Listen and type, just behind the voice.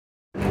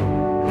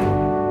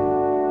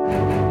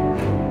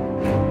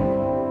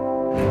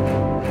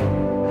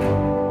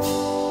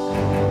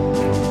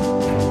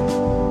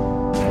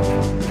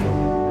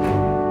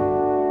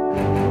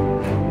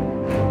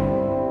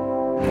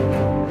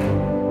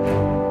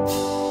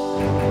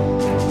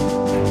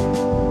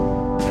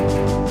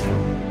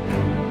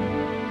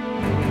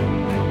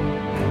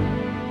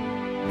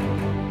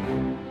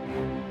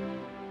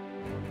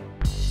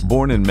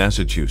Born in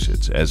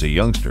Massachusetts, as a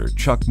youngster,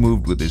 Chuck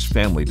moved with his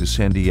family to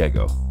San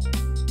Diego.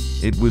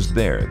 It was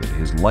there that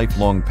his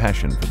lifelong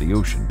passion for the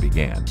ocean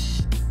began.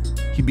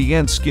 He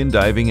began skin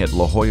diving at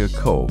La Jolla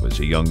Cove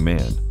as a young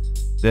man,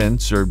 then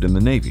served in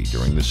the Navy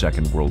during the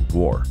Second World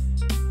War.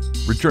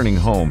 Returning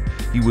home,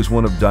 he was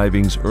one of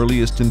diving's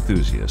earliest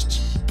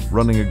enthusiasts,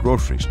 running a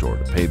grocery store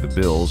to pay the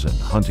bills and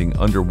hunting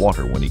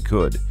underwater when he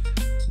could,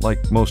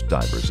 like most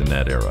divers in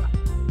that era.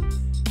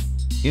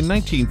 In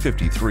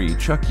 1953,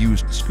 Chuck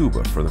used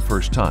scuba for the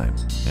first time,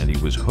 and he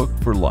was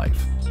hooked for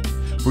life.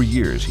 For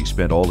years, he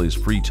spent all his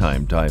free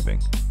time diving.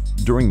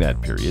 During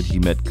that period, he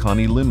met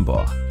Connie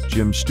Limbaugh,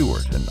 Jim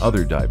Stewart, and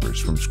other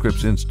divers from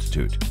Scripps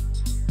Institute.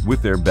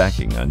 With their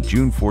backing, on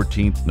June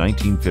 14,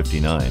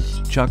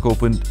 1959, Chuck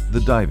opened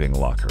the Diving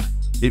Locker.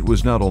 It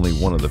was not only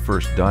one of the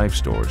first dive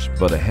stores,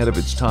 but ahead of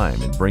its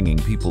time in bringing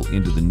people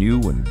into the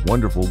new and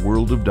wonderful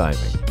world of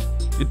diving.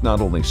 It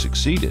not only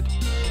succeeded,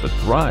 but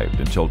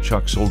thrived until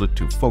Chuck sold it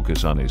to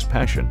focus on his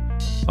passion,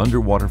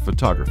 underwater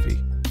photography,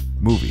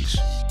 movies,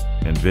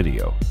 and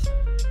video.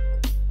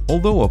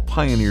 Although a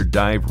pioneer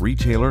dive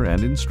retailer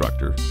and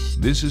instructor,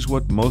 this is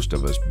what most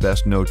of us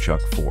best know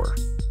Chuck for.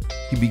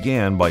 He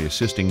began by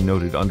assisting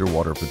noted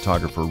underwater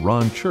photographer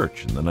Ron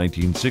Church in the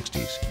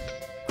 1960s,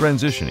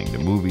 transitioning to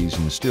movies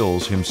and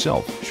stills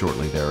himself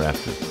shortly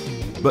thereafter.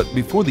 But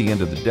before the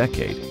end of the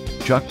decade,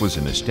 Chuck was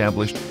an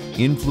established,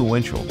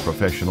 influential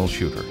professional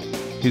shooter.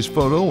 His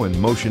photo and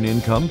motion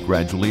income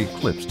gradually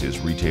eclipsed his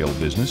retail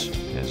business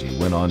as he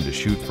went on to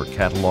shoot for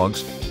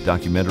catalogs,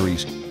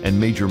 documentaries, and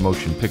major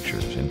motion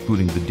pictures,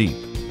 including The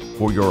Deep,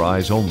 For Your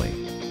Eyes Only,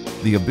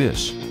 The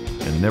Abyss,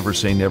 and Never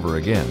Say Never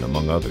Again,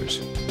 among others.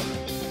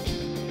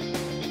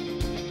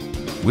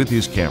 With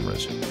his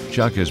cameras,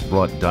 Chuck has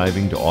brought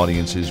diving to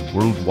audiences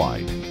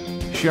worldwide,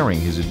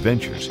 sharing his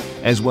adventures,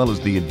 as well as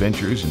the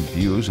adventures and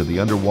views of the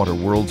underwater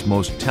world's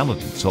most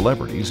talented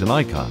celebrities and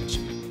icons.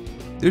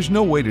 There's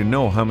no way to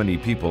know how many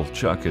people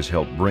Chuck has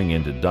helped bring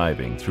into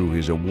diving through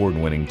his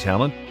award-winning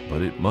talent,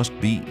 but it must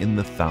be in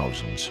the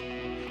thousands.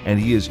 And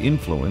he has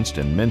influenced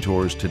and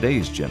mentors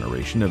today's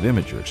generation of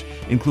imagers,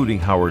 including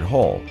Howard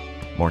Hall,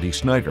 Marty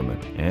Snyderman,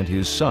 and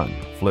his son,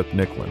 Flip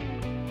Nicklin.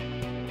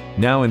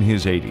 Now in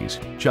his 80s,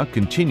 Chuck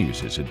continues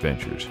his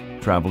adventures,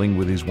 traveling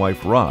with his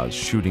wife Roz,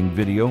 shooting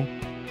video,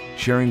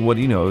 sharing what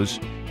he knows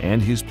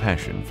and his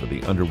passion for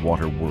the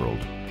underwater world,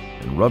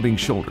 and rubbing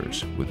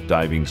shoulders with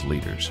diving's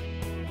leaders.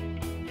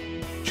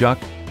 Chuck,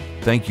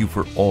 thank you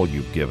for all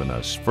you've given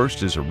us,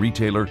 first as a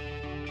retailer,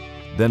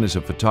 then as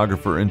a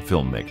photographer and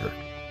filmmaker.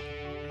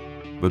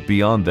 But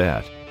beyond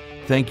that,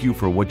 thank you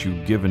for what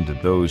you've given to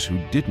those who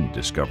didn't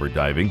discover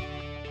diving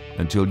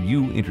until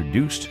you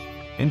introduced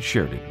and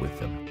shared it with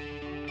them.